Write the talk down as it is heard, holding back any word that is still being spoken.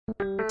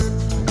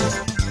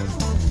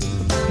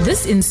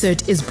This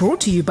insert is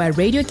brought to you by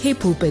Radio K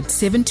Pulpit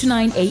 7 to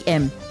 9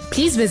 a.m.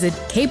 Please visit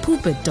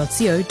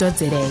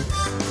kpulpit.co.za.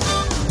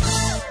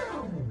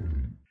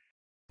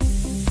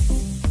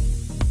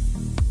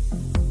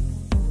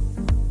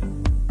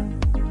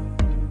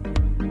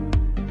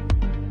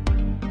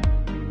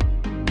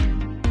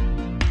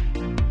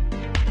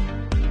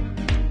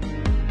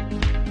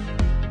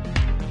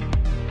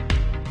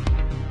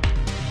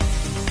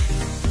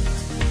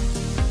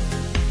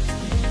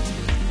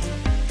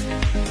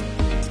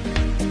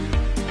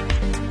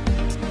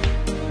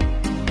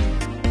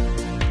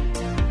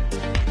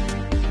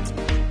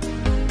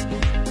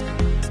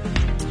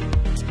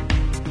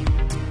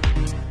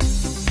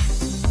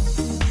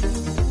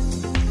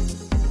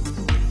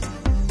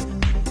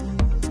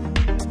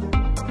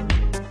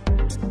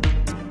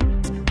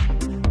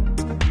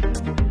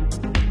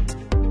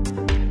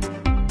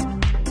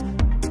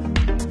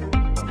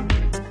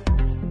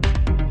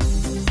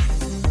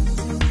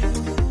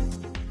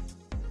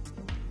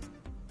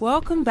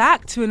 Welcome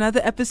back to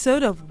another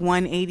episode of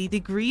 180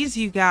 Degrees,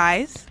 you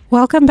guys.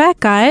 Welcome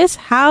back, guys.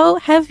 How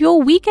have your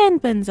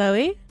weekend been,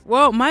 Zoe?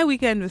 Well, my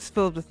weekend was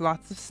filled with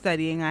lots of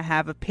studying. I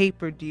have a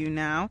paper due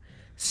now,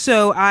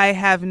 so I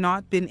have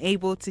not been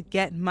able to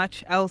get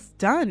much else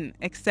done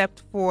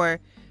except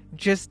for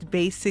just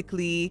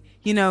basically,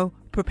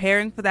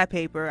 preparing for that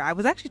paper. I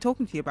was actually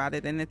talking to you about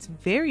it, and it's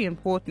very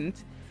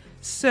important.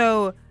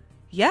 So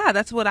yeah,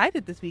 that's what I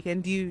did this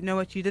weekend. Do you know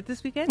what you did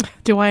this weekend?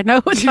 Do I know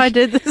what I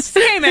did this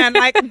weekend? Hey,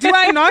 man, do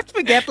I not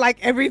forget,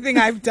 everything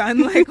I've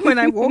done, when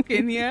I walk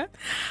in here?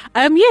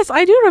 Yes,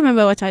 I do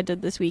remember what I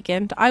did this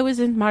weekend. I was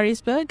in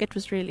Maritzburg. It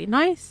was really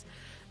nice.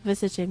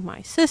 Visiting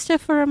my sister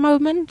for a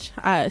moment,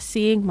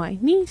 seeing my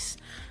niece.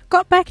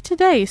 Got back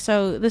today,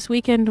 so this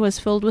weekend was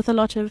filled with a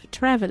lot of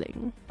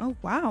traveling. Oh,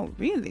 wow,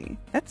 really?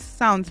 That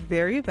sounds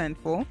very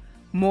eventful.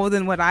 More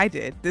than what I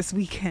did this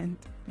weekend.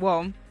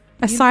 Well,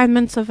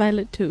 assignments are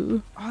valid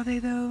too. Are they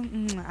though?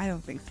 I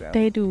don't think so.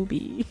 They do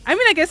be. I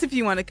mean, I guess if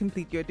you want to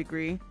complete your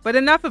degree. But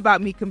enough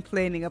about me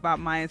complaining about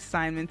my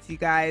assignments, you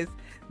guys.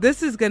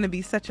 This is going to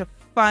be such a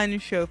fun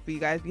show for you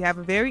guys. We have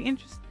a very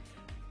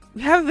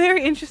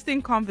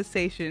interesting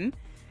conversation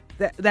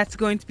that's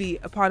going to be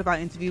a part of our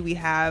interview. We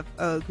have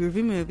a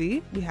groovy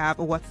movie. We have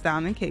a What's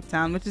Down in Cape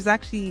Town, which is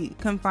actually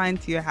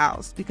confined to your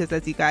house because,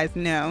 as you guys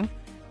know,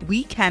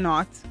 we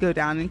cannot go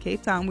down in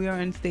Cape Town. We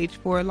are in stage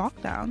 4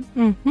 lockdown.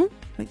 Mm-hmm.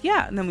 But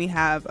yeah, and then we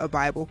have a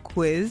Bible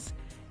quiz,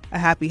 a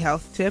happy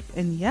health tip,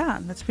 and yeah,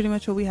 that's pretty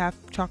much what we have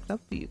chalked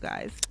up for you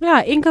guys.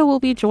 Yeah, Inga will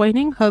be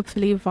joining,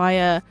 hopefully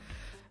via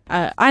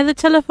either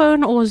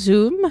telephone or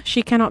Zoom.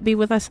 She cannot be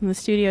with us in the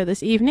studio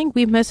this evening.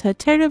 We miss her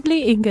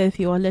terribly. Inga, if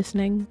you are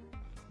listening,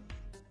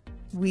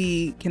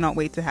 we cannot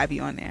wait to have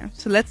you on air.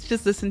 So let's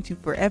just listen to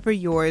Forever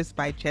Yours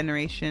by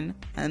Generation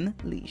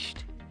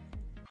Unleashed.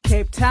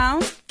 Cape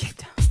Town, Cape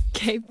Town,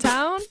 Cape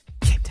Town,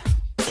 Cape Town,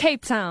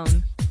 Cape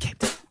Town, Cape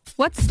Town.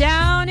 What's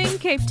down in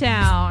Cape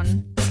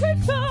Town?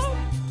 Cape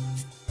Town.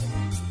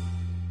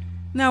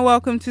 Now,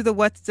 welcome to the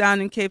What's Down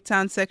in Cape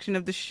Town section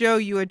of the show.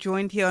 You are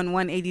joined here on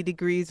 180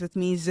 Degrees with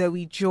me,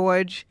 Zoe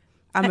George.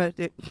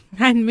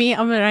 And me,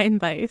 I'm a rain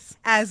base.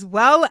 As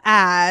well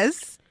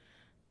as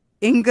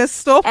Inga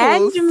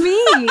Stoffels. And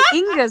me,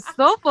 Inga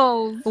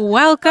Stoffels.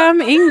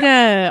 Welcome,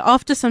 Inga.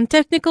 After some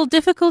technical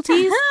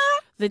difficulties,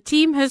 the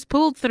team has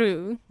pulled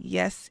through.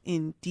 Yes,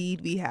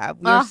 indeed we have.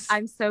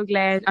 I'm so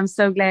glad.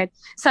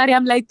 Sorry,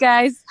 I'm late,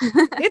 guys.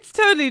 It's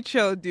totally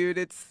chill, dude.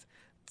 It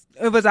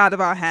was out of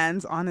our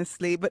hands,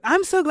 honestly. But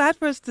I'm so glad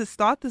for us to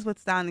start this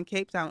What's Down in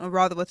Cape Town, or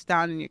rather What's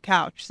Down in Your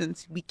Couch,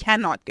 since we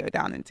cannot go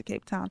down into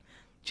Cape Town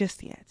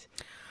just yet.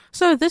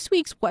 So this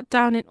week's What's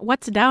Down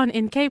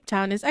in Cape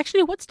Town is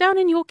actually What's Down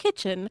in Your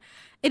Kitchen.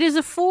 It is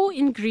a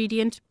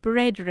 4-ingredient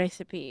bread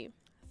recipe.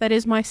 That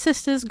is my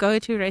sister's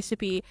go-to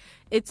recipe.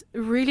 It's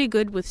really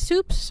good with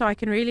soups, so I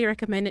can really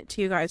recommend it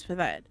to you guys for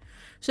that.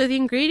 So the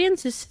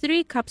ingredients is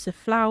 3 cups of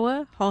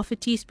flour, half a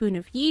teaspoon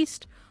of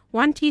yeast,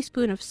 1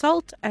 teaspoon of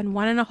salt, and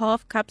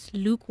 1.5 cups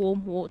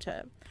lukewarm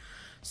water.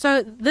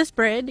 So this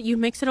bread, you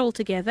mix it all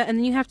together, and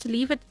then you have to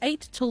leave it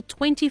 8 till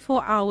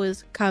 24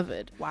 hours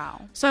covered.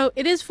 Wow. So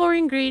it is 4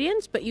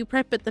 ingredients, but you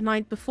prep it the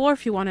night before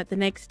if you want it the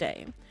next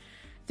day.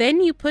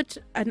 Then you put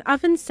an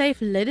oven-safe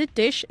lidded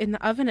dish in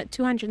the oven at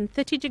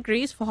 230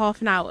 degrees for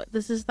half an hour.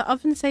 This is the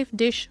oven-safe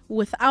dish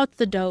without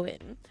the dough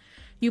in.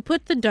 You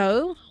put the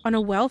dough on a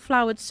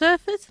well-floured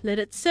surface, let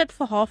it sit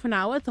for half an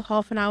hour, the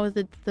half an hour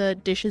that the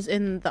dish is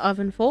in the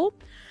oven for.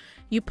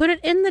 You put it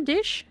in the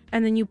dish,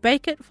 and then you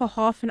bake it for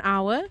half an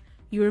hour.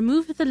 You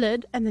remove the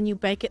lid, and then you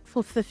bake it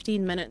for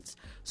 15 minutes.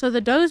 So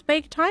the dough's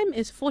bake time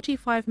is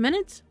 45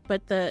 minutes,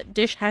 but the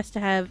dish has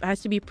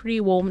to be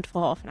pre-warmed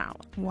for half an hour.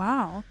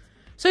 Wow.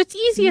 So it's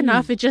easy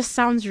enough. It just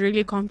sounds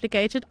really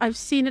complicated. I've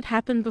seen it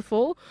happen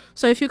before.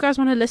 So if you guys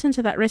want to listen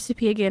to that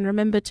recipe again,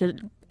 remember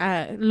to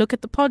look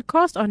at the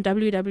podcast on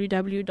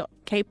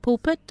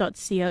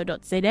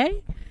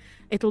www.kpulpit.co.za.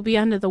 It'll be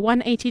under the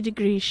 180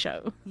 Degrees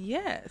show.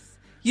 Yes.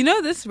 You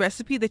know, this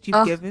recipe that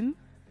you've given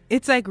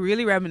It's like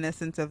really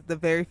reminiscent of the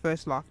very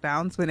first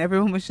lockdowns when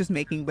everyone was just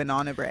making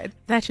banana bread.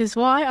 That is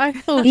why I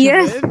thought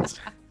Yes. of it.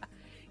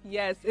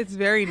 Yes, it's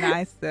very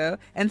nice though.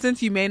 And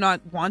since you may not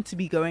want to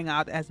be going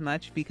out as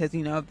much because,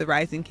 of the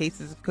rising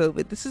cases of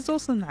COVID, this is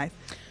also nice.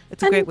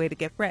 It's a great way to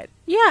get bread.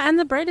 Yeah, and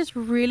the bread is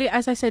really,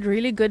 as I said,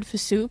 really good for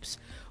soups,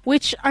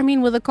 which, I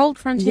mean, with the cold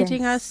front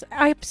hitting us,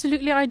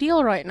 absolutely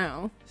ideal right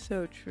now.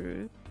 So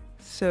true.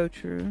 So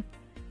true.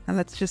 Now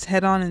let's just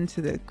head on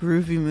into the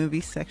groovy movie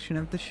section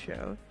of the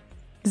show.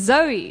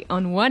 Zoe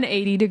on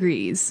 180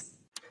 Degrees.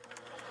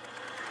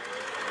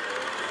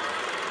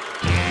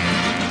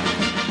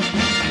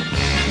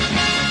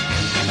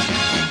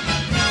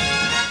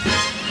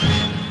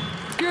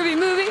 Groovy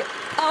movie,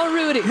 all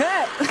Rudy.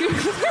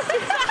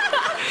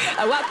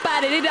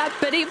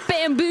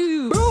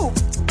 Bamboo.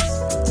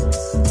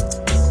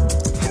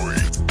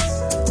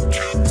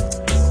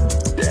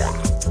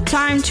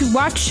 Time to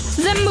watch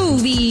the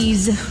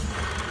movies.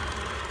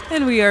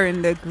 And we are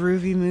in the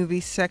groovy movie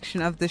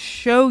section of the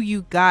show,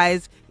 you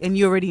guys. And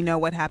you already know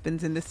what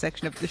happens in this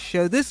section of the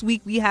show. This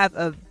week we have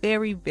a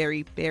very,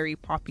 very, very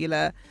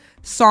popular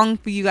song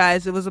for you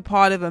guys. It was a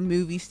part of a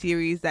movie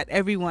series that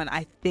everyone,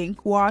 I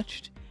think,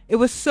 watched. It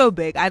was so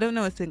big. I don't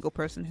know a single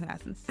person who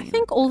hasn't seen it. I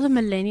think all the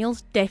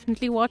millennials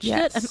definitely watched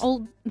Yes. it,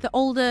 and the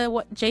older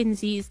Gen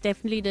Zs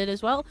definitely did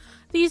as well.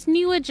 These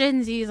newer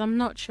Gen Zs, I'm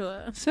not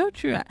sure. So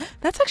true.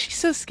 That's actually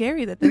so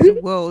scary that there's a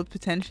world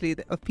potentially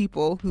of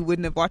people who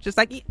wouldn't have watched this.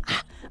 Like,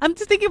 I'm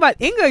just thinking about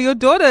Inga, your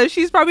daughter.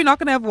 She's probably not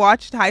going to have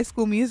watched High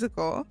School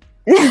Musical.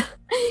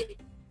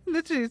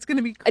 Literally, it's going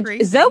to be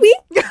crazy. Zoe,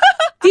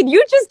 did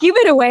you just give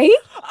it away?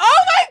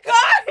 Oh my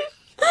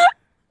gosh!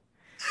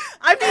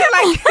 I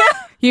mean, like...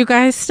 You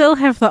guys still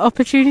have the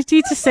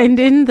opportunity to send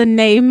in the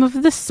name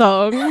of the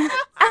song.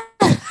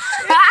 It's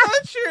so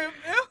true.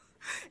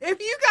 If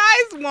you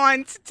guys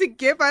want to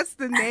give us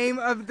the name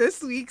of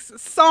this week's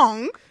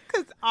song,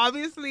 because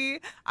obviously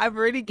I've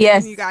already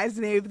given you guys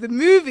the name of the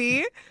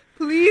movie,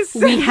 please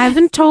We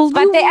haven't told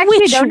But you they actually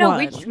which don't know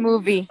one. which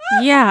movie.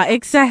 Yeah,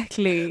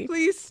 exactly.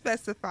 please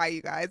specify,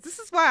 you guys. This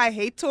is why I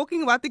hate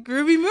talking about the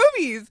groovy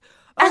movies.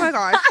 Oh my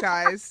gosh,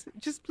 guys.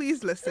 Just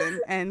please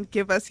listen and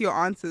give us your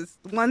answers.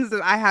 Ones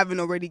that I haven't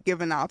already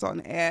given out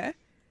on air.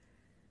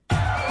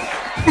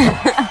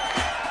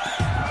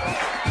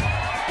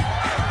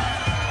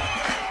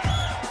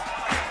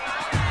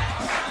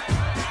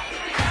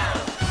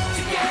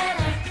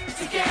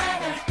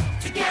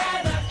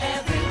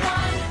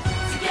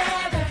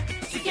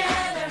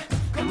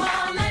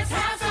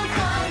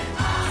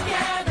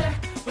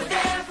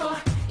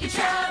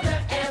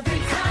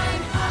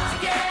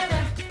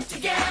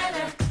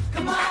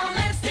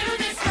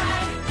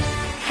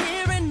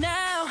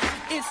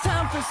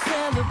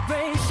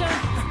 Celebration,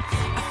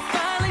 I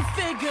finally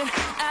figured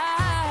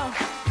out,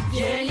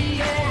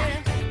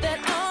 that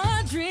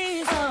our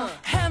dreams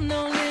have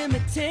no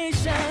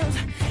limitations.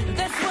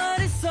 That's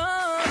what it's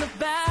all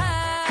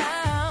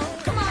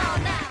about. Come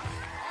on now,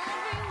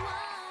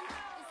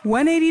 everyone.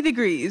 180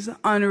 Degrees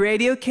on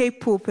Radio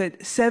Cape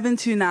Pulpit, 7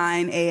 to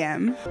 9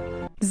 a.m.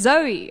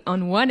 Zoe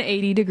on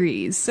 180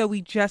 Degrees. So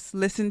we just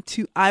listened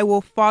to I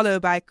Will Follow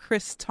by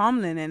Chris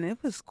Tomlin, and it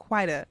was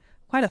quite a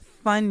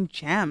fun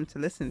jam to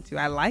listen to.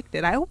 I liked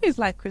it. I always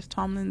like Chris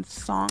Tomlin's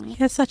song. He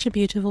has such a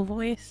beautiful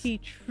voice. He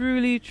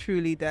truly,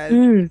 truly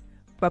does.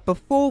 But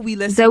before we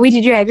listen... Zoe,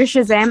 did you have your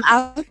Shazam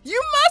out?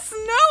 You must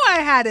know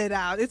I had it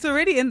out. It's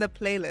already in the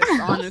playlist,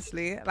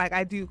 honestly. Like,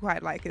 I do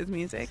quite like his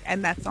music,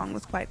 and that song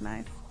was quite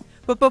nice.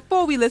 But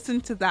before we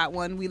listened to that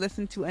one, we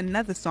listened to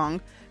another song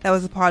that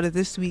was a part of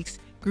this week's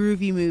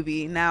groovy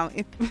movie. Now,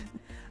 if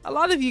a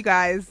lot of you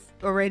guys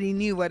already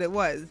knew what it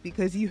was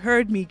because you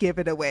heard me give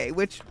it away,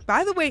 which,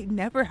 by the way,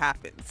 never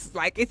happens.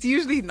 Like, it's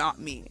usually not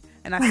me,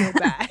 and I feel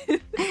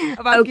bad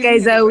about Okay, giving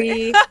it Zoe.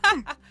 away.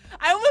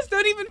 I almost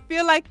don't even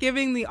feel like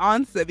giving the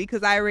answer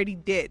because I already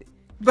did.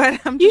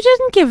 But You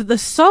didn't give the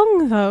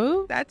song,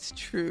 though. That's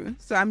true.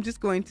 So I'm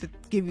just going to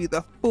give you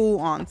the full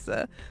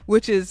answer,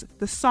 which is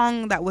the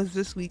song that was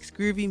this week's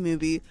groovy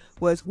movie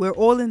was We're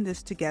All in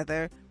This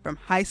Together from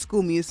High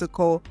School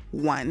Musical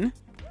 1.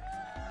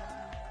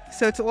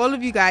 So to all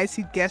of you guys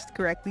who guessed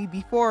correctly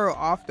before or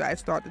after I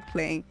started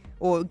playing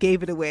or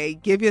gave it away,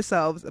 give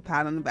yourselves a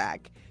pat on the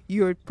back.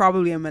 You're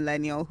probably a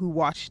millennial who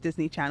watched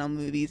Disney Channel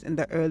movies in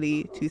the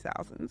early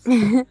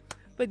 2000s.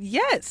 But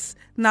yes,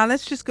 now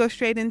let's just go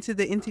straight into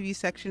the interview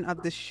section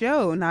of the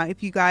show. Now,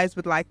 if you guys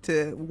would like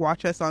to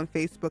watch us on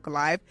Facebook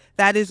Live,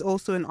 that is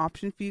also an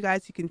option for you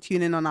guys. You can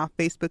tune in on our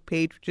Facebook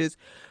page, which is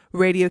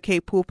Radio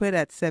Cape Pulpit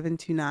at 7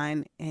 to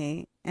 9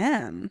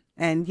 a.m.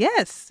 And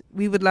yes,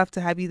 we would love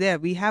to have you there.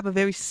 We have a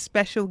very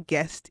special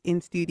guest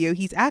in studio.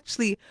 He's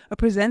actually a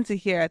presenter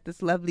here at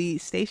this lovely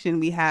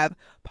station. We have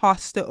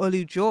Pastor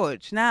Olu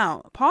George.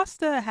 Now,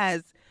 Pastor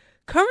has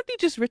currently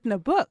just written a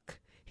book.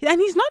 And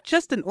he's not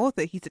just an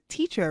author, he's a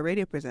teacher, a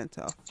radio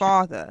presenter, a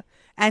father.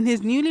 And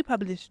his newly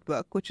published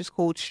book, which is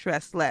called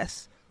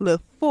Stressless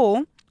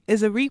Living,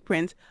 is a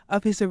reprint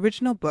of his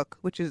original book,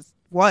 which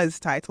was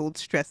titled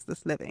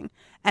Stressless Living.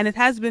 And it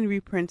has been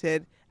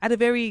reprinted at a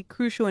very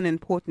crucial and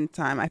important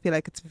time. I feel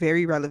like it's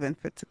very relevant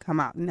for it to come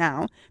out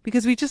now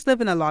because we just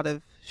live in a lot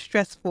of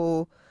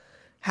stressful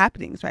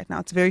happenings right now.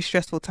 It's a very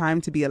stressful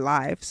time to be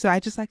alive. So I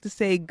just like to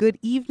say good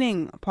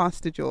evening,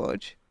 Pastor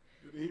George.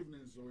 Good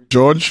evening, Zoe.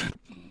 George,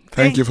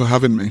 thank you for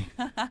having me.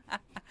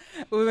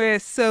 We're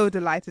so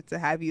delighted to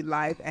have you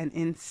live and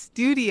in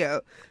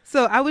studio.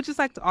 So I would just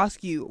like to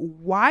ask you,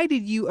 why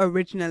did you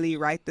originally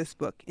write this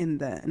book in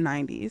the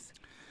 90s?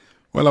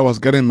 Well, I was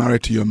getting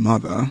married to your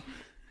mother,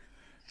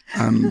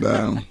 and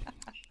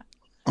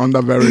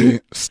under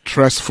very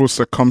stressful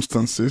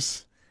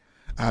circumstances.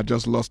 I had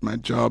just lost my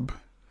job,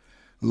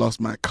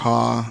 lost my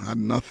car, had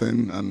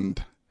nothing,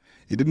 and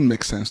it didn't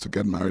make sense to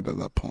get married at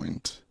that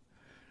point.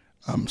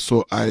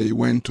 So I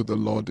went to the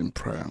Lord in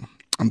prayer,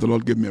 and the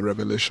Lord gave me a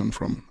revelation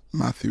from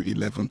Matthew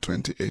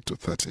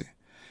 11:28-30.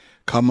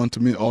 Come unto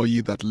me, all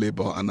ye that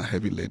labor and are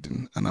heavy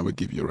laden, and I will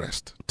give you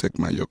rest. Take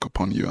my yoke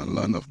upon you and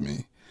learn of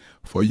me,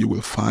 for you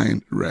will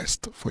find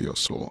rest for your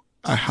soul.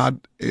 I had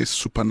a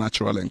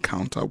supernatural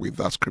encounter with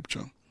that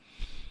scripture.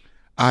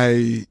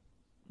 I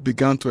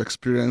began to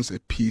experience a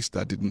peace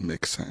that didn't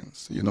make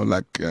sense. You know,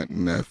 like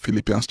in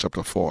Philippians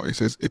chapter 4, it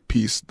says, a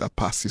peace that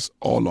passes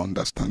all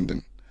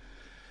understanding.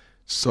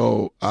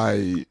 So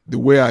the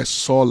way I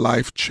saw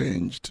life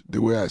changed,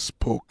 the way I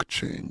spoke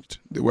changed,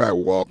 the way I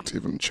walked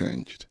even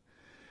changed.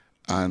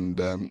 And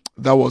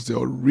that was the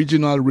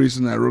original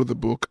reason I wrote the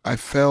book. I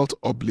felt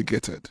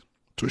obligated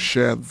to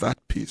share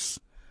that peace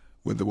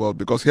with the world,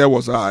 because here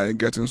was I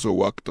getting so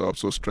worked up,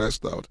 so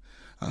stressed out,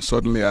 and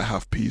suddenly I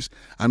have peace.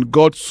 And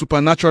God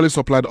supernaturally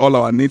supplied all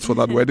our needs for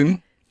that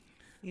wedding.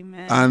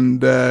 Amen.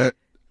 And the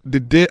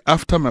day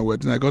after my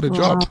wedding, I got a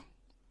job.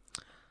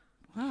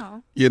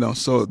 Wow. You know,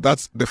 so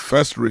that's the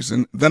first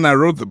reason. Then I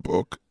wrote the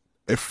book.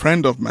 A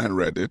friend of mine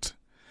read it,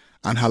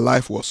 and her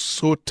life was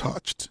so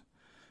touched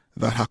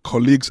that her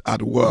colleagues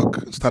at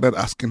work started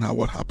asking her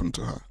what happened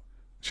to her.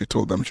 She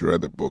told them she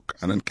read the book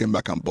and then came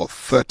back and bought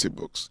 30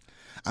 books.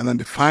 And then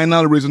the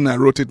final reason I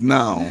wrote it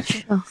now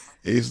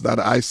is that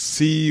I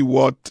see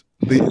what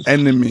the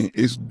enemy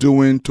is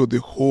doing to the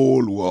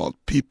whole world.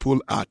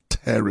 People are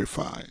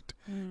terrified.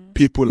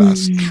 People are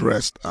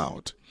stressed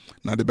out.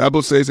 Now, the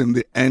Bible says in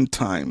the end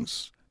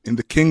times, in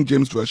the King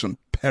James Version,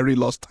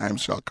 perilous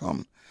times shall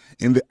come.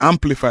 In the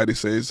Amplified, it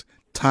says,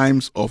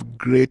 times of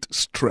great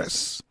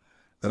stress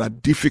that are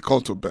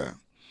difficult to bear.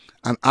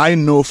 And I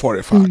know for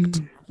a fact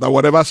that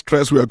whatever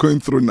stress we are going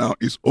through now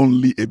is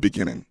only a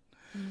beginning.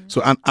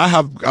 So, and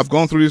I've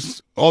gone through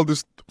all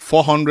this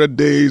 400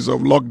 days of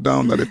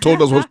lockdown that they told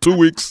us was 2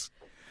 weeks.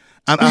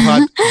 And I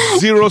had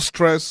zero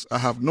stress. I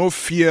have no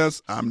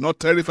fears. I'm not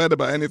terrified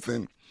about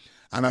anything.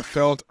 And I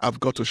felt I've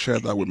got to share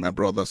that with my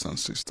brothers and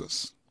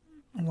sisters.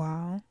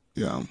 Wow.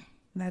 Yeah.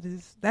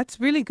 That's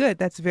really good.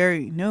 That's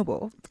very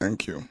noble.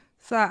 Thank you.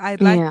 So I'd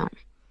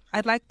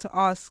like to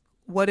ask,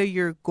 what are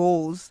your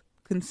goals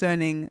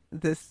concerning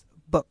this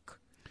book?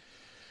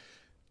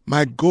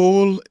 My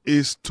goal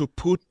is to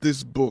put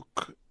this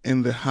book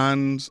in the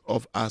hands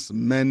of as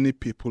many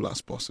people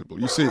as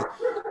possible. You see,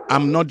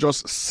 I'm not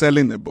just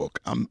selling a book.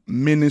 I'm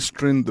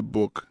ministering the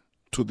book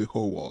to the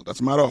whole world.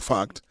 As a matter of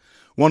fact,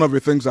 one of the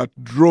things that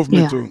drove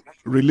me to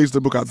release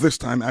the book at this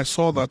time, I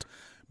saw that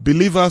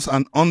believers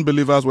and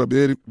unbelievers were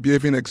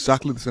behaving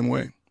exactly the same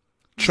way.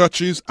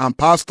 Churches and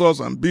pastors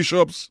and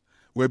bishops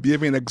were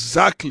behaving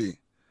exactly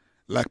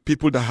like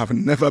people that have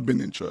never been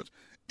in church.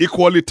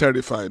 Equally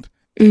terrified,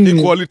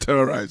 equally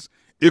terrorized,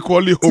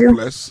 equally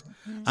hopeless.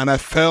 And I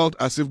felt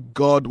as if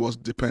God was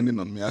depending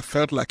on me. I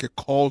felt like a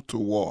call to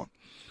war.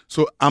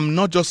 So I'm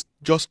not just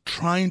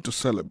trying to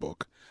sell a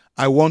book.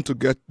 I want to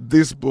get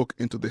this book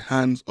into the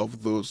hands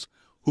of those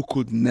who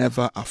could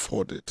never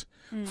afford it.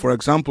 For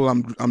example,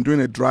 I'm doing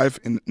a drive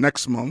in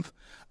next month,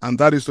 and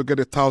that is to get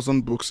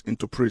 1,000 books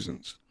into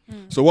prisons.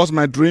 So what's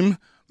my dream?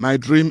 My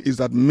dream is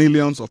that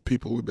millions of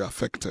people will be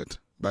affected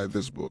by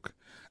this book.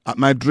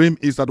 My dream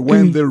is that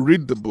when they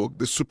read the book,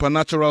 the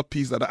supernatural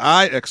peace that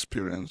I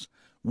experience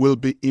will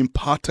be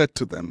imparted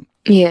to them.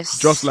 Yes.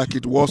 Just like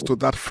it was to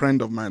that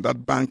friend of mine,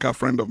 that banker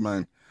friend of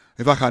mine.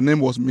 In fact, her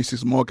name was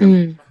Mrs.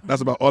 Morgan.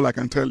 That's about all I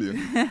can tell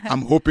you.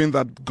 I'm hoping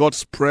that God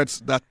spreads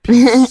that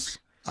peace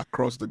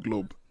across the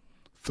globe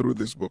through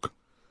this book.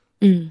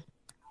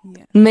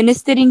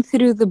 Ministering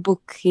through the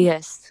book,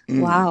 yes.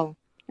 Wow,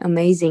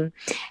 amazing.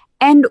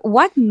 And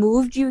what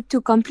moved you to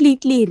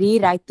completely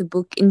rewrite the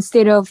book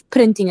instead of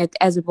printing it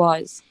as it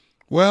was?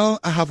 Well,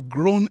 I have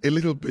grown a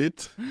little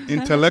bit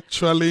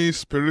intellectually,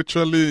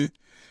 spiritually.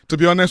 To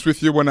be honest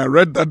with you, when I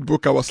read that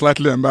book, I was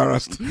slightly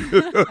embarrassed.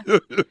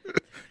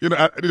 You know,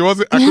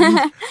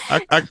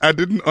 I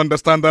didn't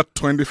understand that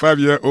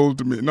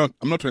 25-year-old me. No,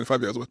 I'm not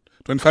 25 years old.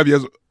 25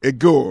 years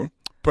ago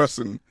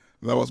person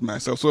that was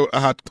myself. So I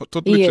had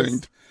totally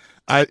changed.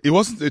 It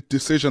wasn't a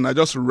decision. I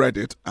just read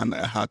it and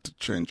I had to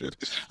change it.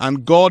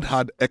 And God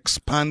had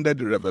expanded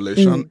the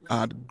revelation. I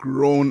had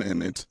grown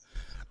in it.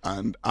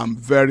 And I'm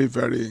very,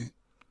 very,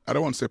 I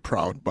don't want to say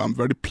proud, but I'm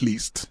very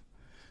pleased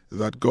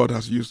that God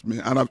has used me.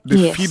 And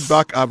the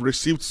feedback I've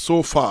received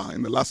so far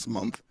in the last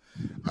month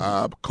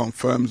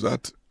confirms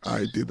that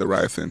I did the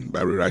right thing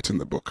by rewriting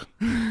the book.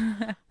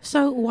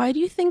 So why do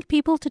you think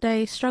people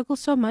today struggle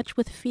so much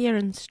with fear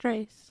and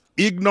stress?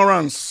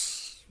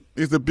 Ignorance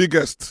is the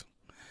biggest.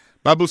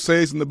 Bible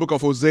says in the book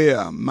of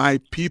Hosea, my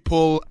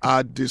people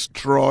are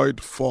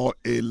destroyed for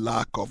a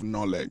lack of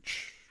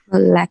knowledge. A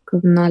lack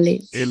of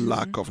knowledge. A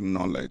lack of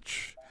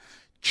knowledge.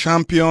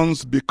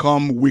 Champions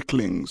become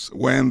weaklings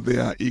when they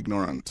are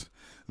ignorant.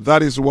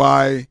 That is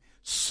why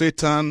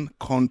Satan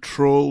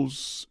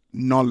controls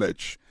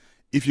knowledge.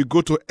 If you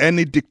go to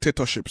any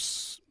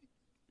dictatorships,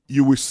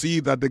 you will see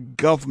that the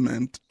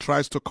government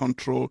tries to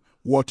control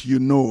what you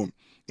know.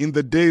 In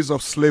the days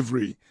of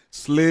slavery,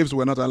 slaves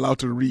were not allowed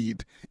to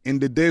read. In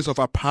the days of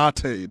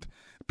apartheid,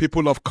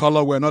 people of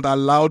color were not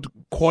allowed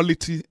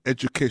quality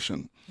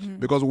education.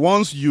 Because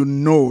once you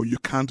know, you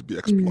can't be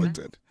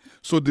exploited.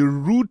 So the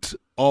root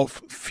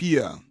of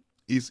fear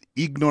is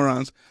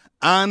ignorance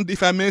and,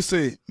 if I may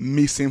say,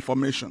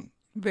 misinformation.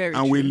 Very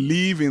And true. we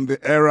live in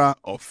the era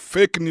of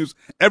fake news.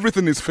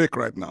 Everything is fake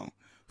right now.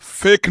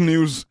 Fake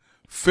news,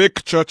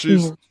 fake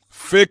churches,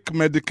 fake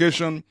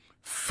medication,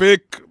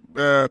 fake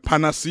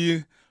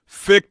panacea,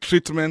 fake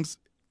treatments.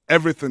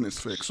 Everything is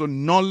fake. So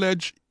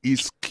knowledge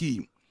is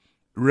key.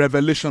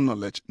 Revelation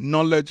knowledge,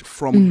 knowledge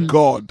from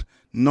God,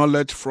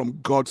 knowledge from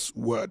God's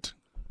word.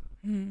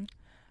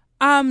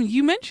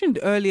 You mentioned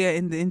earlier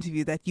in the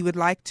interview that you would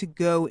like to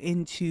go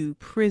into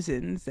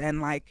prisons and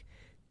like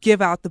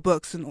give out the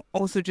books and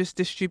also just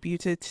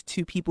distribute it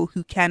to people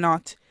who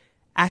cannot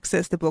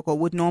access the book or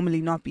would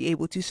normally not be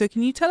able to. So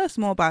can you tell us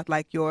more about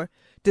like your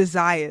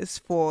desires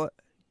for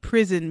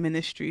prison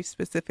ministry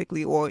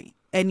specifically, or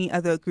any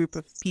other group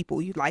of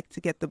people you'd like to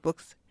get the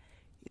books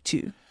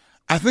to?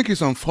 I think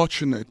it's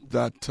unfortunate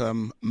that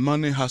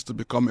money has to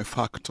become a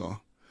factor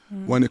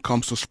when it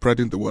comes to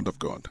spreading the word of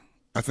God.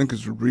 I think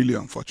it's really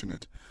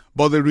unfortunate.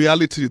 But the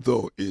reality,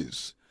 though,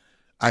 is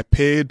I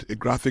paid a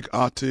graphic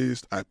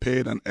artist, I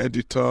paid an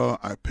editor,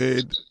 I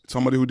paid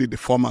somebody who did the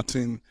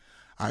formatting,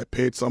 I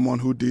paid someone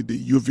who did the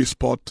UV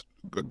spot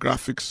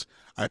graphics,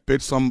 I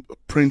paid some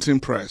printing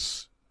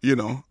press. You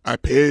know, I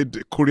paid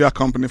a courier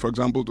company, for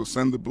example, to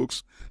send the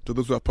books to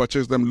those who have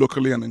purchased them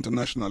locally and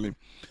internationally.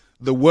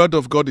 The word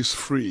of God is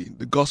free.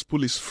 The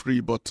gospel is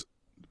free, but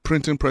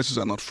printing presses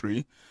are not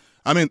free.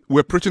 I mean,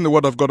 we're preaching the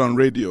word of God on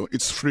radio.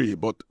 It's free,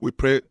 but we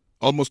pay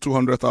almost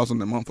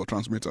 200,000 a month for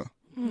transmitter.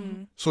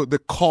 So the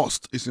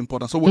cost is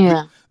important. So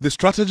the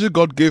strategy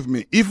God gave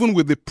me, even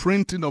with the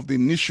printing of the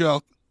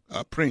initial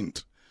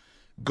print,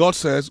 God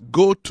says,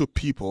 go to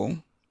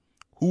people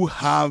who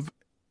have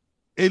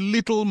a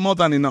little more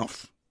than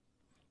enough,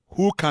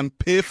 who can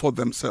pay for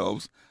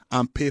themselves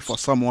and pay for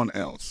someone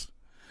else.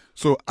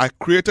 So I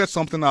created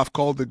something I've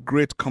called the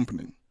Great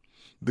Company.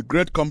 The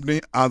Great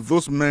Company are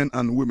those men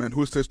and women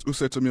who said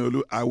to me,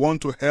 Olu, I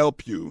want to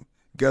help you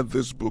get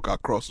this book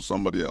across to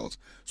somebody else.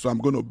 So I'm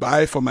going to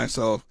buy for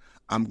myself.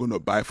 I'm going to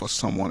buy for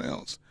someone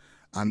else.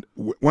 And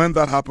when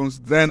that happens,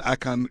 then I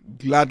can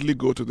gladly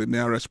go to the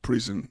nearest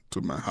prison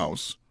to my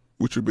house,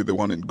 which would be the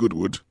one in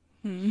Goodwood,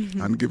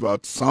 and give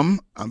out some.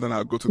 And then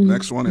I'll go to the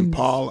next one in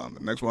Paarl and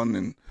the next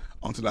one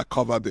until I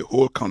cover the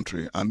whole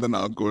country. And then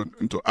I'll go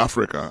into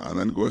Africa and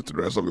then go into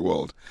the rest of the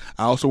world.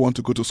 I also want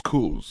to go to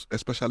schools,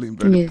 especially in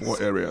very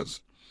poor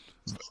areas,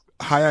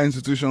 higher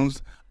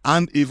institutions,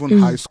 and even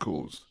high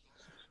schools.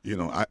 You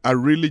know, I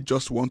really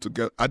just want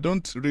to I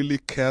don't really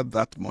care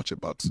that much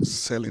about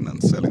selling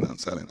and selling and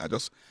selling.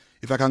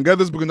 If I can get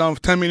this book down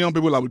of 10 million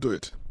people, I will do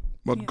it.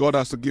 But God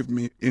has to give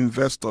me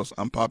investors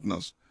and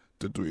partners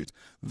to do it.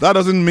 That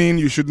doesn't mean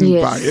you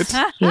shouldn't buy it.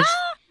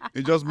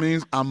 It just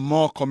means I'm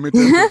more committed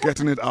to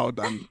getting it out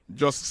than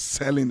just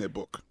selling a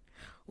book.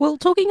 Well,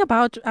 talking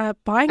about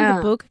buying the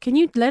book, can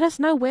you let us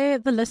know where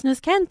the listeners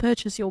can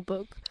purchase your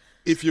book?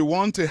 If you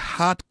want a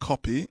hard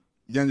copy,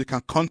 then you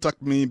can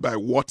contact me by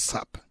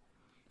WhatsApp.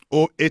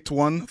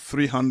 081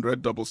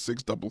 300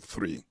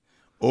 6633.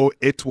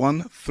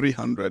 081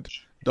 300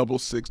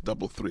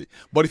 6633.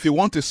 But if you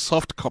want a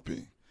soft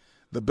copy,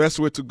 the best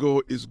way to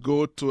go is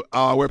go to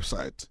our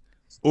website,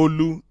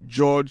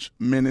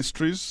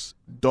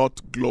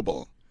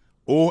 olugeorgeministries.global.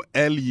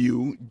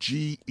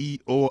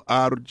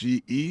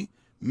 OLUGEORGE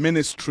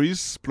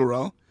ministries,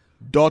 plural,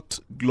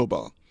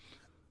 .global.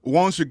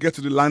 Once you get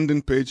to the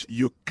landing page,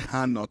 you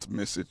cannot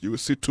miss it. You will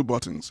see two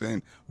buttons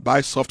saying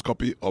buy soft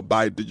copy or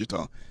buy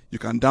digital. You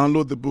can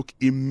download the book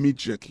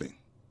immediately.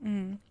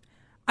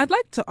 I'd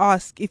like to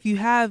ask if you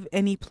have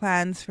any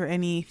plans for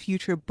any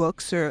future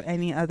books or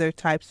any other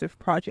types of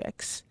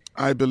projects.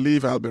 I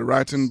believe I'll be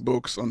writing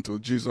books until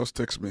Jesus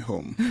takes me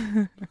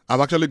home. I've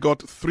actually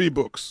got 3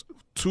 books.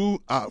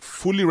 2 are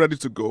fully ready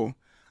to go,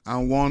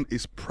 and 1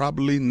 is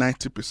probably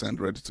 90%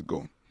 ready to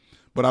go.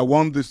 But I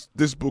want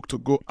this book to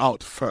go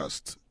out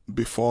first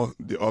before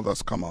the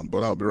others come out.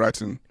 But I'll be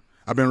writing.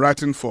 I've been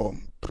writing for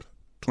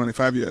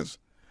 25 years,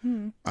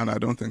 and I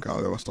don't think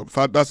I'll ever stop. In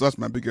fact, that's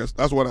my biggest.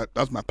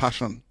 That's my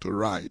passion, to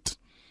write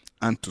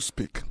and to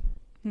speak.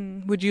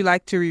 Would you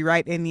like to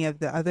rewrite any of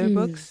the other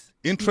books?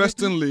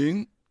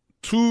 Interestingly,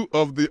 2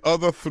 of the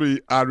other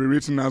 3 are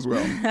rewritten as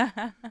well.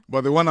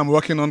 But the one I'm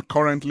working on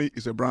currently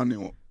is a brand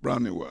new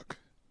work.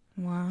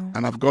 Wow.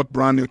 And I've got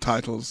brand new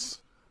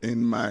titles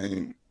in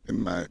my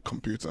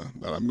computer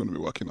that I'm going to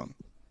be working on.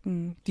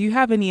 Do you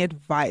have any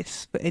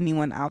advice for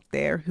anyone out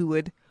there who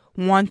would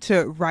want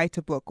to write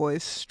a book or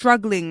is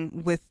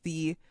struggling with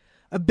the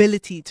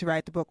ability to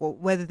write a book, or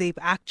whether they've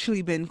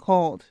actually been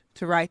called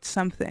to write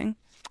something?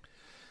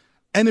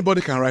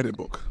 Anybody can write a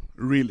book,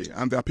 really.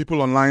 And there are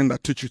people online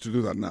that teach you to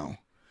do that now.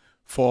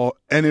 For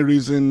any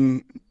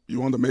reason,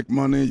 you want to make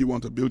money, you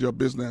want to build your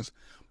business.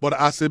 But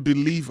as a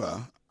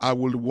believer, I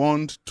would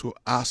want to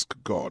ask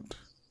God.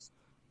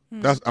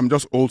 I'm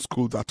just old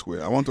school that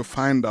way. I want to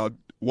find out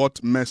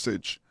what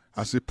message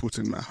has He put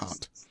in my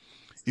heart.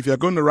 If you're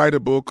going to write a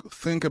book,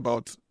 think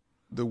about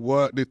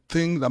the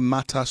thing that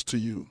matters to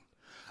you.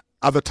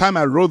 At the time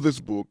I wrote this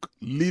book,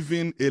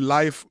 living a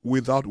life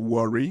without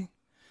worry,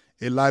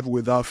 a life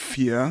without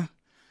fear,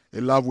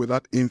 a life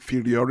without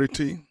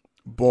inferiority,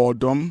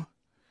 boredom,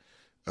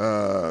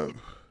 I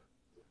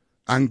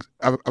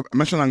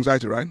mentioned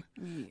anxiety, right?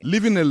 Yeah.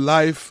 Living a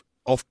life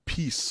of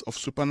peace, of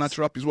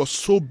supernatural peace, was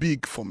so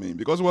big for me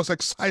because it was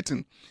exciting.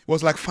 It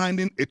was like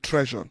finding a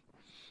treasure.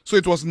 So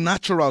it was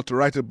natural to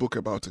write a book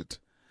about it.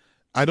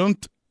 I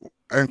don't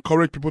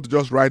encourage people to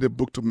just write a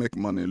book to make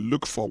money.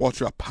 Look for what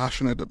you are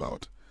passionate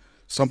about.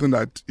 Something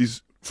that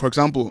is, for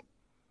example,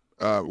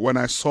 when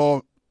I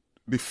saw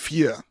the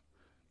fear,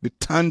 the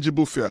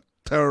tangible fear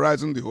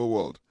terrorizing the whole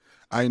world,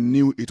 I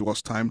knew it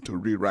was time to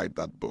rewrite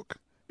that book.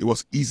 It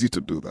was easy to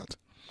do that.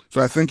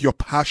 So I think your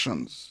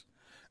passions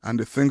and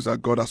the things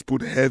that God has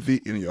put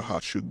heavy in your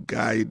heart should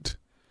guide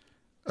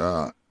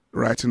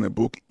writing a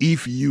book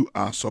if you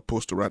are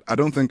supposed to write. I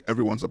don't think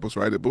everyone's supposed to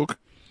write a book,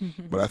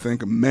 but I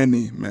think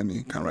many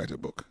can write a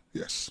book.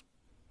 Yes.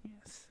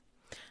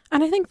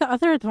 And I think the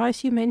other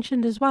advice you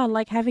mentioned as well,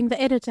 like having the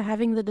editor,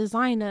 having the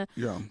designer,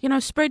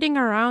 spreading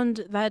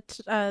around that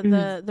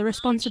the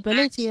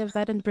responsibility of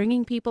that and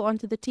bringing people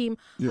onto the team.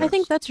 Yes. I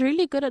think that's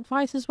really good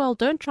advice as well.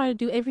 Don't try to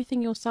do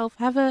everything yourself.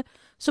 Have a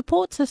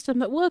support system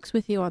that works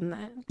with you on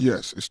that.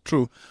 Yes, it's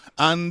true.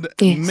 And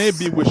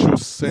maybe we should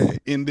say,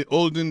 in the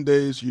olden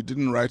days, you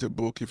didn't write a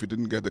book if you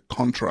didn't get a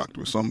contract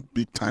with some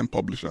big-time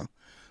publisher.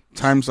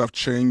 Times have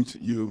changed.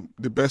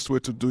 The best way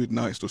to do it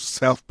now is to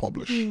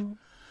self-publish. You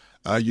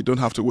don't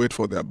have to wait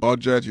for their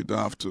budget. You don't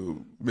have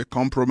to make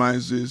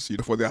compromises.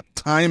 For their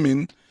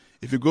timing,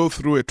 if you go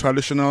through a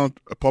traditional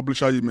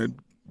publisher, you may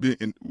be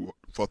in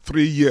for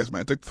 3 years. It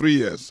might take 3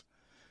 years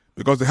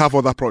because they have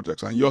other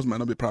projects and yours might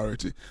not be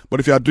priority. But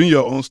if you are doing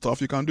your own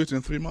stuff, you can do it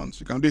in 3 months.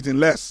 You can do it in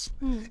less.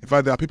 In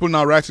fact, there are people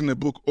now writing a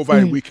book over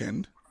a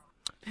weekend.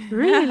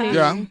 Really?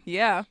 Yeah.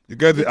 Yeah. You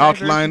get the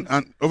outline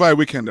and over a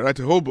weekend they write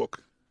a whole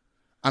book.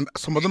 And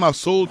some of them have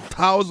sold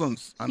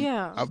thousands and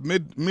have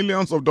made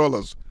millions of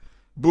dollars.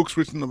 Books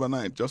written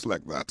overnight, just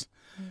like that.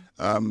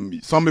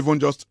 Some even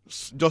just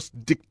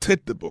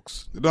dictate the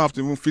books. They don't have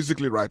to even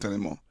physically write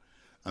anymore.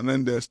 And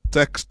then there's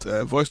text,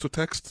 voice to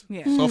text,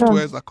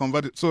 softwares that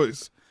convert it. So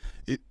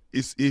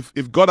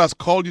if God has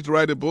called you to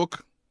write a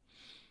book,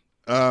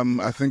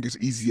 I think it's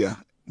easier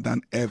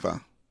than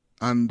ever.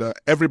 And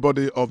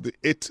everybody of the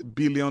 8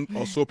 billion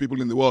or so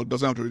people in the world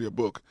doesn't have to read a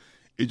book.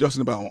 It's just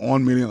about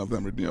 1 million of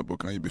them reading a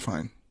book, and you'll be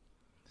fine.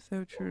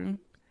 So true.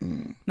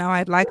 Now,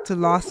 I'd like to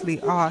lastly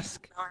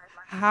ask,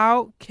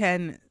 how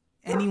can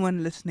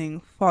anyone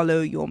listening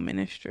follow your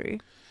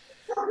ministry?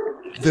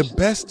 The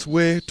best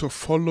way to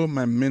follow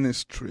my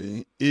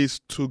ministry is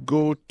to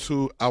go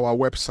to our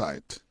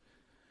website,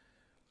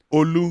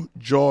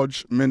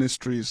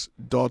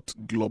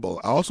 olugeorgeministries.global.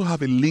 I also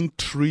have a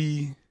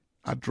Linktree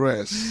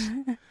address,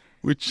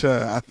 which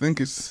I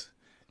think is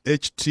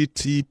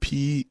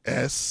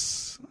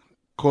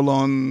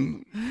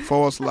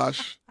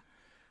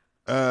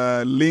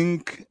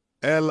https://link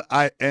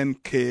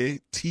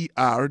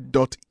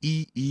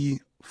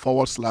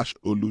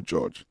linktr.ee/Olu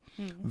George.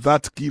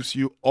 That gives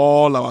you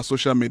all our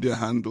social media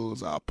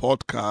handles, our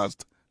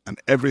podcast,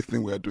 and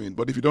everything we're doing.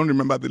 But if you don't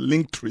remember the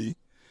link tree,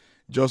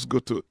 just go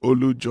to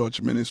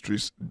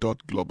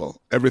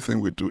olugeorgeministries.global. Everything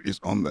we do is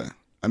on there,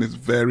 and it's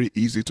very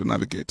easy to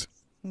navigate.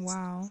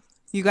 Wow.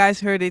 You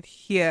guys heard it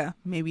here.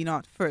 Maybe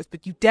not first,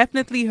 but you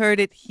definitely heard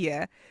it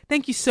here.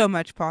 Thank you so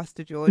much,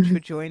 Pastor George, for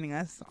joining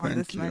us on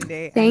this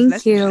Monday.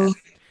 Thank you.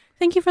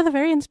 Thank you for the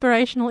very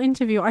inspirational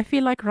interview. I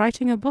feel like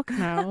writing a book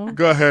now.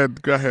 Go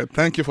ahead.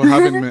 Thank you for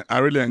having me. I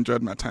really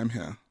enjoyed my time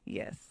here.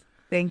 Yes.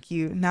 Thank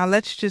you. Now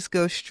let's just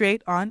go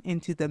straight on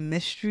into the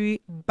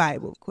mystery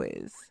Bible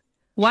quiz.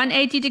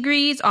 180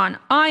 degrees on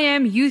I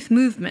Am Youth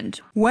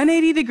Movement.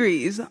 180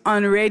 degrees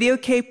on Radio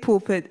Cape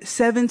Pulpit,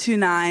 7 to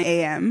 9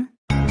 a.m.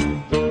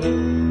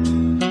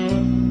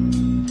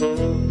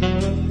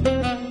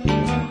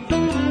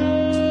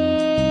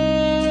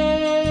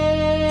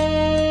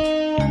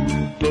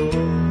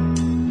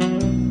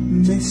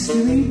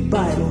 Mystery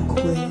Bible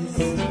quiz.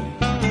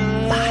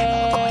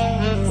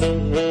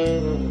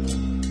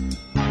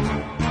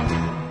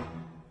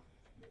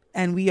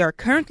 And we are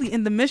currently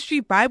in the Mystery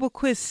Bible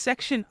Quiz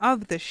section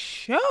of the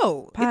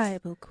show.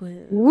 Bible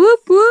quiz. Whoop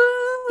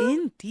whoop.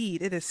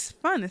 Indeed. It is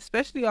fun,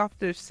 especially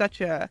after such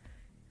a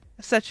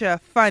such a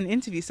fun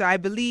interview. So I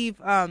believe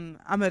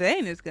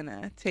Amarane is going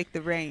to take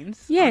the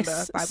reins Yes.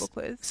 on the Bible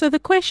quiz. So the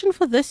question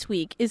for this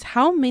week is,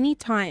 how many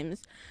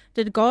times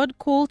did God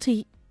call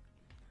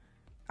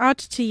out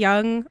to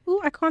young...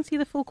 Oh, I can't see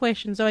the full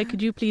question. Zoe,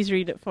 could you please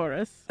read it for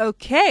us?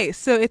 Okay,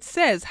 so it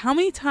says, how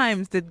many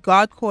times did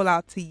God call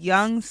out to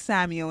young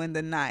Samuel in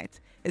the night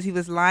as he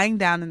was lying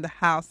down in the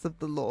house of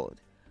the Lord?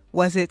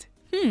 Was it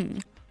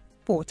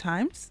 4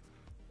 times,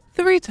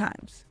 3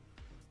 times,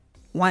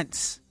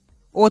 once,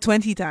 or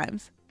 20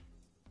 times?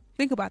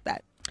 Think about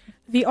that.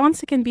 The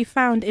answer can be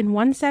found in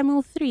 1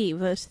 Samuel 3,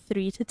 verse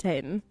 3 to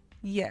 10.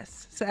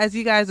 Yes. So as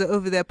you guys are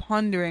over there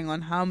pondering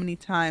on how many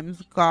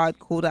times God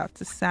called out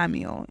to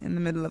Samuel in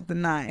the middle of the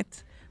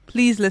night,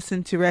 please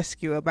listen to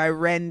Rescuer by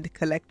Rend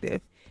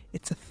Collective.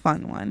 It's a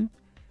fun one.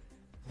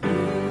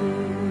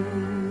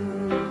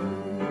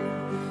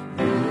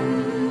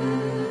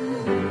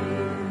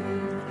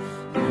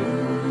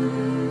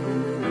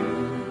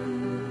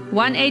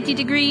 180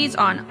 degrees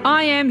on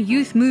I Am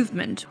Youth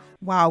Movement.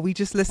 Wow, we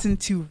just listened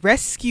to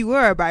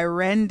Rescuer by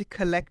Rend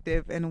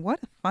Collective, and what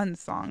a fun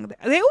song.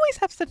 They always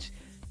have such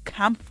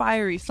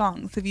campfire-y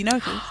songs, have you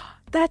noticed?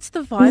 That's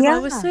the vibe Yeah. I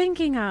was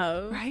thinking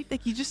of. Right?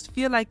 Like you just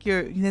feel like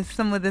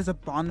there's a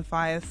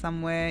bonfire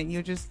somewhere, and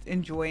you're just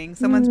enjoying.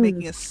 Someone's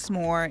making a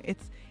s'more.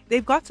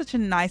 They've got such a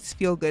nice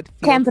feel-good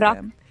feel Camp to rock.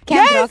 them.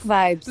 Camp Yes! rock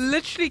vibes.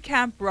 Literally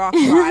camp rock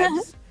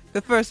vibes.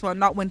 The first one,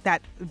 not when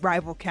that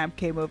rival camp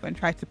came over and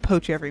tried to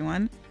poach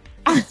everyone.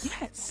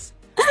 Yes.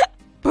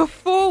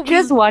 Before we...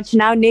 Just watch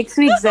now. Next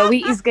week,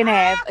 Zoe is going to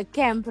have a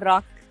camp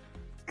rock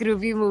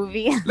groovy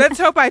movie. Let's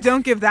hope I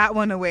don't give that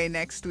one away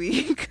next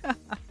week.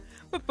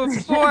 But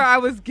before I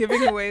was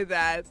giving away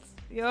that,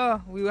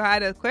 we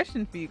had a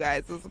question for you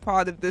guys. It was a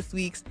part of this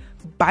week's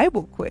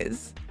Bible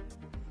quiz.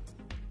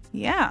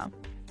 Yeah.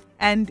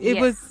 And it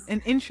was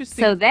an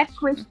interesting... So that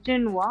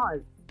question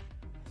was,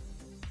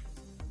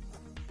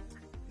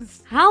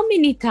 how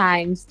many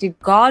times did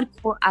God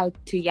call out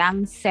to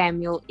young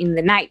Samuel in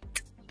the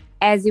night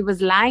as he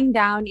was lying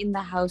down in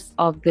the house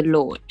of the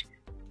Lord?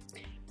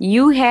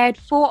 You had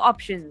 4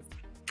 options.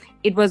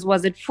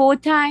 Was it 4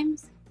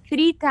 times,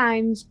 3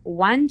 times,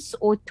 once,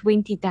 or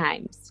 20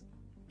 times?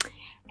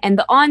 And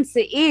the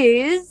answer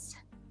is...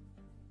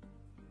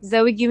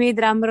 Zoe, give me a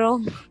drum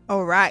roll.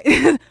 All right.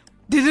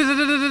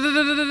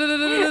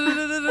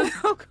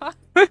 Oh, God.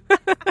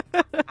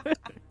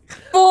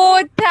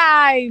 4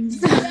 times.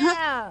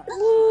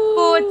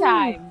 4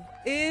 times.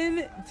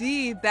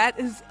 Indeed. That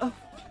is a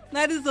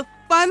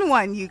fun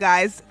one, you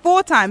guys.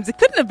 4 times. It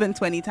couldn't have been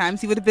 20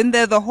 times. He would have been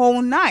there the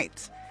whole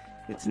night.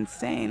 It's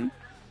insane.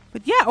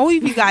 But yeah, all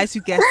of you guys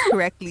who guessed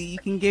correctly, you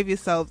can give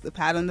yourselves a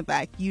pat on the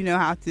back. You know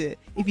how to,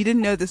 if you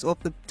didn't know this off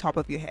the top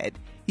of your head,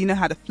 you know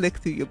how to flick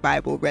through your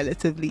Bible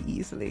relatively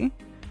easily.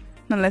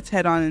 Now let's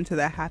head on into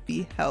the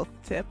happy health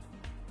tip.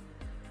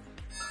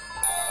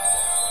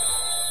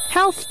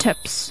 Health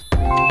tips.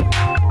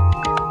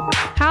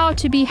 How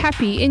to be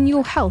happy in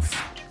your health.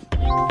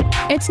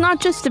 It's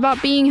not just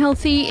about being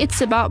healthy,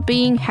 it's about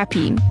being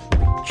happy.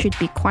 Should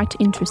be quite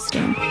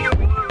interesting.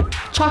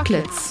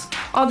 Chocolates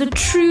are the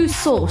true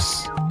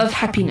source of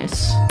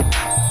happiness.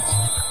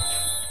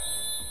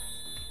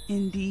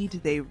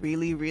 Indeed, they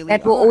really, really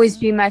That will are. always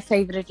be my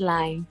favorite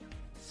line.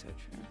 So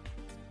true.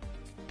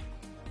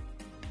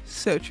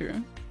 So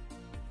true.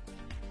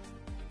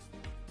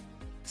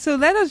 So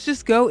let us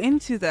just go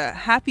into the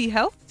happy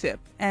health tip.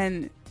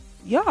 And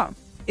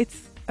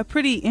it's a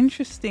pretty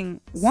interesting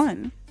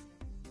one.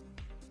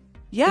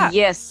 Yeah.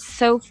 Yes.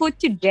 So for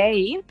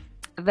today,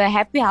 the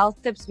happy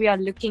health tips we are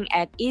looking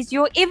at is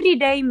your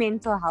everyday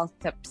mental health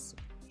tips.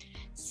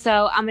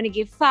 So I'm going to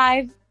give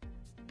 5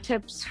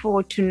 tips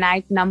for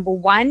tonight. Number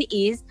 1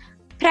 is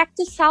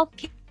practice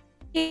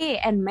self-care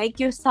and make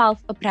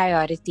yourself a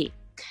priority.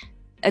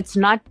 It's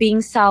not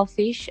being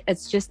selfish.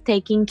 It's just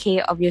taking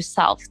care of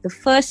yourself. The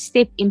first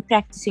step in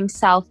practicing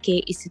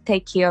self-care is to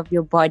take care of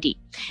your body.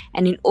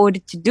 And in order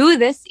to do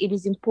this, it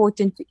is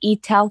important to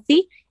eat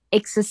healthy,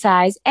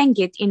 exercise, and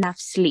get enough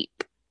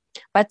sleep.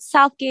 But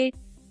self-care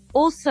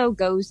also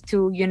goes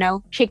to,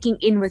 checking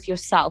in with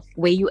yourself,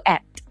 where you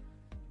at.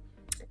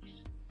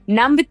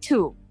 Number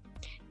 2,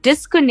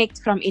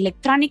 disconnect from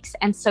electronics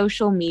and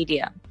social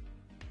media.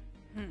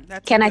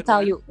 Can I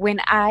tell you,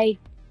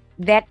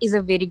 that is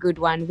a very good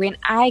one. When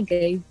I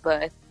gave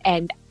birth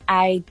and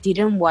I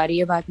didn't worry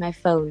about my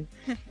phone,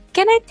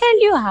 can I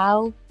tell you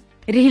how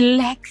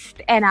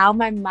relaxed and how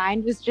my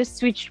mind was just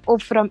switched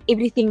off from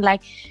everything,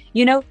 like,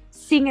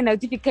 seeing a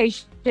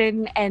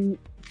notification and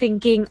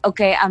thinking,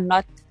 okay, I'm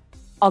not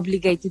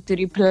obligated to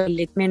reply.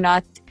 Let me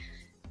not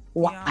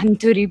want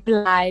to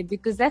reply,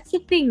 because that's the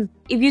thing.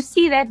 If you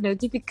see that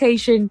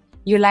notification,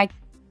 you're like,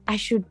 I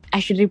should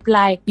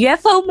reply. You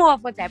have FOMO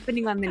of what's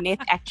happening on the net,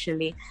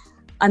 actually.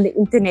 On the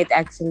internet,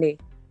 actually.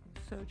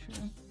 So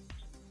true.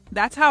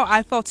 That's how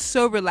I felt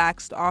so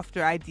relaxed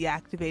after I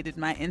deactivated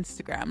my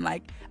Instagram.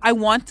 Like, I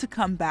want to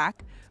come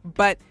back,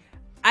 but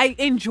I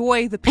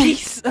enjoy the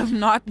peace of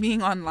not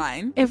being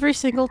online. Every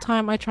single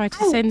time I try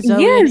to send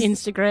Zoe an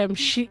Instagram,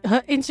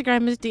 her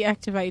Instagram is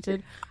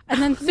deactivated.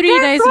 And then 3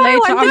 days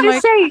later, I'm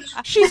like,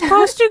 she's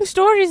posting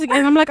stories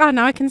again. I'm like, oh,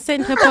 now I can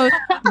send her post.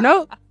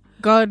 No,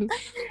 gone.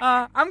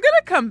 I'm going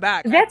to come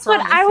back. That's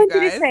what I wanted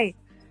to say.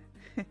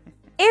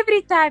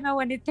 Every time I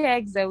want to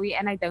tag Zoe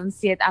and I don't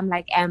see it, I'm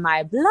like, am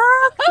I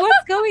blocked?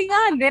 What's going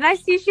on? Then I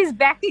see she's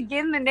back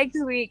again the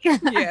next week.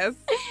 Yes.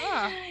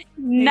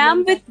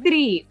 Number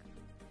 3.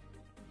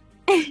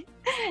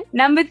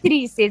 Number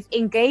 3 says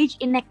engage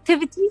in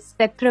activities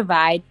that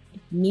provide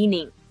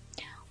meaning.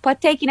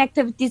 Partake in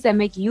activities that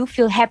make you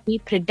feel happy,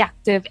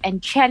 productive,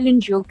 and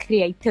challenge your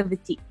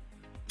creativity.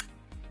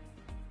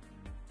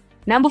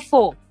 Number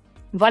 4,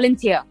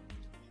 volunteer.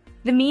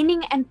 The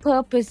meaning and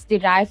purpose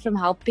derived from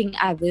helping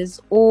others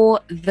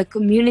or the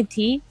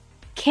community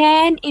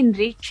can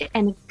enrich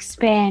and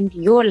expand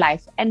your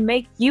life and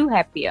make you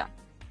happier.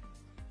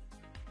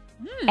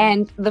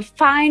 And the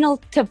final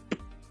tip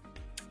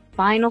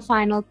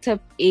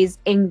is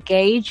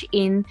engage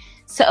in,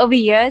 so over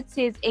here it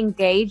says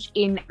engage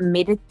in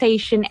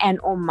meditation and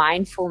or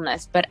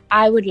mindfulness, but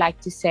I would like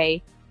to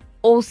say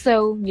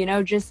also,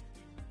 just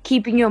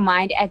keeping your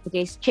mind at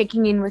rest,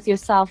 checking in with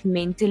yourself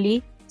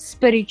mentally,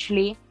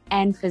 spiritually,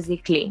 and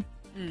physically.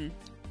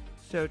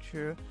 So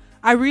true.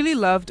 I really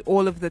loved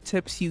all of the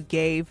tips you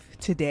gave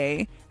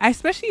today. I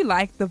especially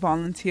liked the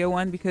volunteer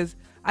one because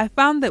I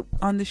found that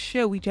on the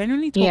show we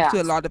generally talk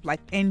to a lot of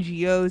like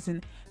NGOs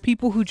and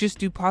people who just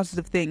do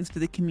positive things for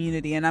the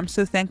community, and I'm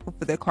so thankful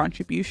for their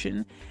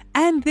contribution.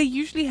 And they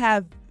usually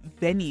have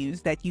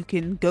venues that you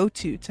can go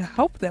to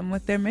help them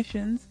with their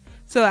missions.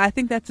 So I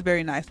think that's a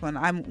very nice one.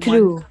 I'm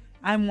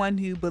one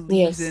who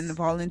believes in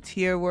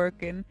volunteer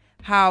work and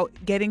how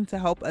getting to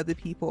help other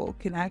people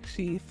can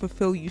actually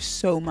fulfill you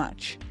so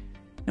much.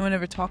 No one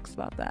ever talks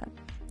about that.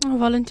 Oh,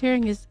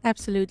 volunteering is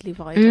absolutely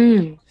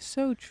vital.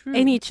 So true.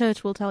 Any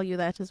church will tell you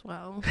that as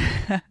well.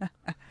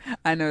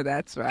 I know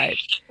that's right.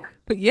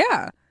 But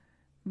yeah,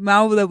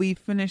 now that we've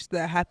finished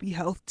the happy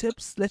health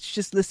tips, let's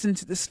just listen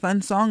to this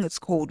fun song. It's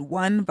called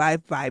One by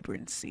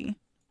Vibrancy.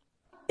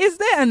 Is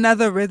there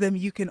another rhythm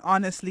you can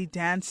honestly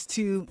dance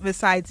to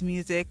besides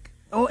music?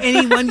 Or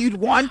anyone you'd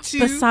want to?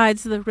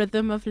 Besides the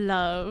rhythm of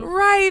love.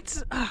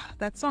 Right.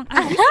 That song.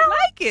 I really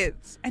like it.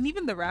 And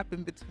even the rap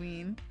in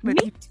between.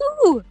 But me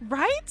too.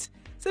 Right?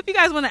 So if you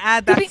guys want to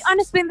add that. To be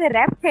honest, when the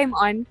rap came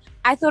on,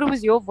 I thought it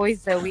was your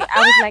voice, Zoe. I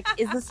was like,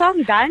 is the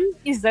song done?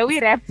 Is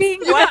Zoe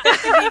rapping? What?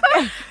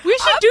 We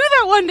should do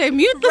that one day.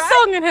 Mute the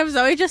song and have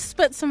Zoe just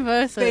spit some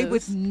verses. They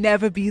would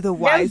never be the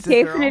wisest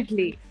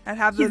definitely.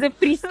 Girl. She's a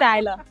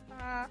freestyler.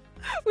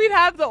 We'd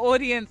have the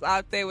audience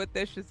out there with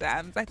their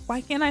Shazams. Like,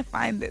 why can't I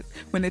find this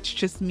when it's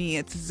just me?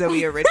 It's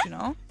Zoe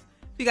original.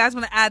 If you guys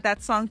want to add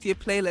that song to your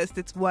playlist,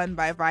 it's One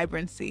by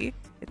Vibrancy.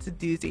 It's a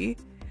doozy.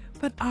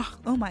 But,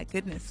 oh my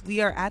goodness, we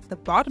are at the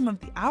bottom of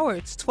the hour.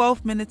 It's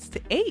 12 minutes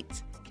to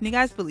 8. Can you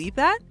guys believe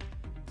that?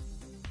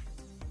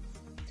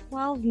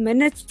 12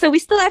 minutes? So we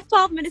still have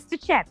 12 minutes to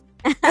chat.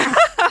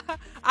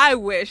 I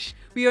wish.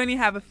 We only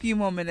have a few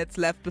more minutes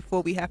left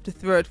before we have to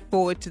throw it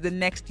forward to the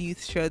next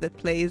youth show that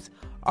plays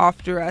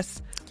after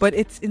us. But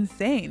it's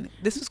insane.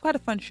 This was quite a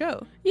fun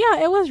show.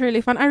 Yeah, it was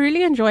really fun. I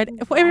really enjoyed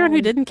it. For everyone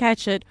who didn't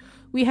catch it,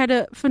 we had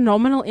a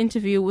phenomenal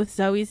interview with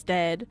Zoe's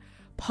dad,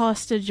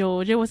 Pastor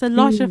George. It was a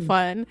lot of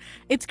fun.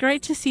 It's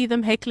great to see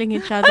them heckling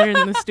each other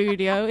in the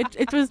studio.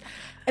 It was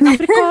an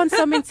Afrikaans,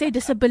 someone say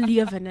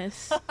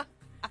disbelievenis.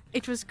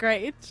 It was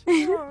great.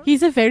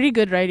 He's a very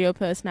good radio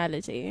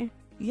personality.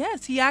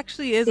 Yes, he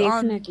actually is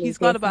on. He's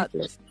got about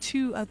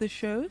 2 other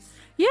shows.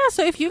 Yeah,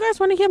 so if you guys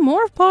want to hear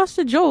more of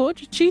Pastor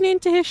George, tune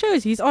into his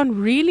shows. He's on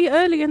really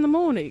early in the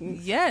morning.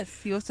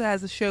 Yes, he also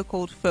has a show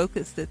called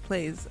Focus that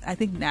plays, I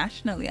think,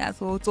 nationally as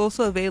well. It's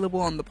also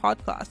available on the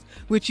podcast,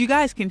 which you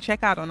guys can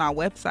check out on our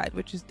website,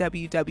 which is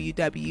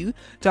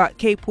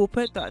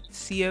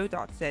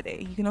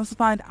www.kpulpit.co.za. You can also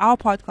find our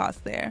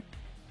podcast there.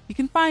 You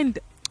can find...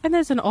 And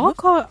there's an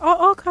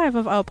archive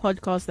of our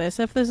podcast there.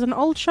 So if there's an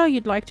old show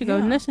you'd like to go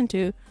and listen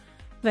to,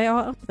 they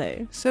are up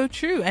there. So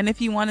true. And if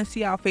you want to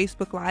see our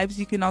Facebook Lives,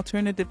 you can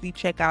alternatively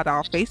check out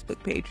our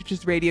Facebook page, which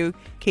is Radio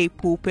K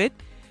Pulpit.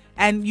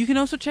 And you can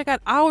also check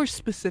out our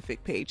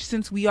specific page,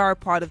 since we are a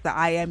part of the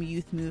I Am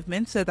Youth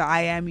movement. So the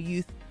I Am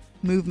Youth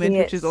movement,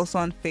 which is also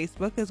on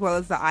Facebook, as well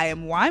as the I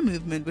Am Y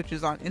movement, which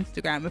is on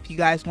Instagram. If you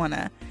guys want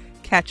to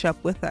catch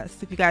up with us,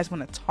 if you guys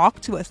want to talk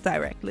to us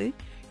directly,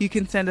 you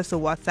can send us a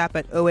WhatsApp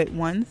at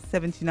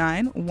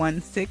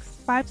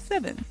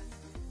 081-79-1657.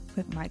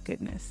 But my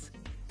goodness,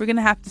 we're going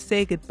to have to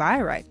say goodbye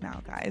right now,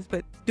 guys.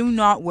 But do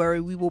not worry.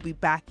 We will be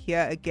back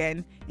here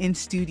again in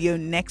studio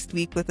next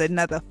week with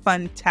another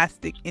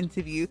fantastic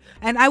interview.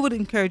 And I would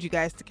encourage you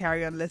guys to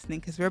carry on listening,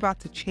 because we're about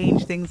to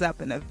change things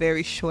up in a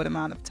very short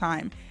amount of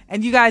time.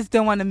 And you guys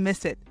don't want to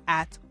miss it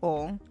at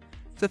all.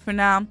 So for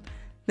now,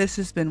 this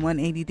has been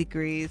 180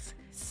 Degrees.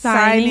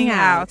 Signing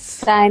out.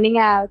 Signing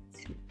out.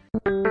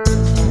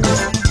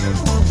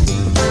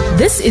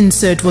 This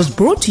insert was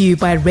brought to you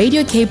by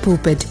Radio K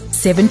Pulpit,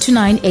 7 to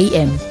 9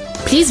 a.m.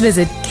 Please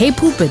visit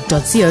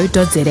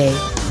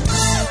kpulpit.co.za.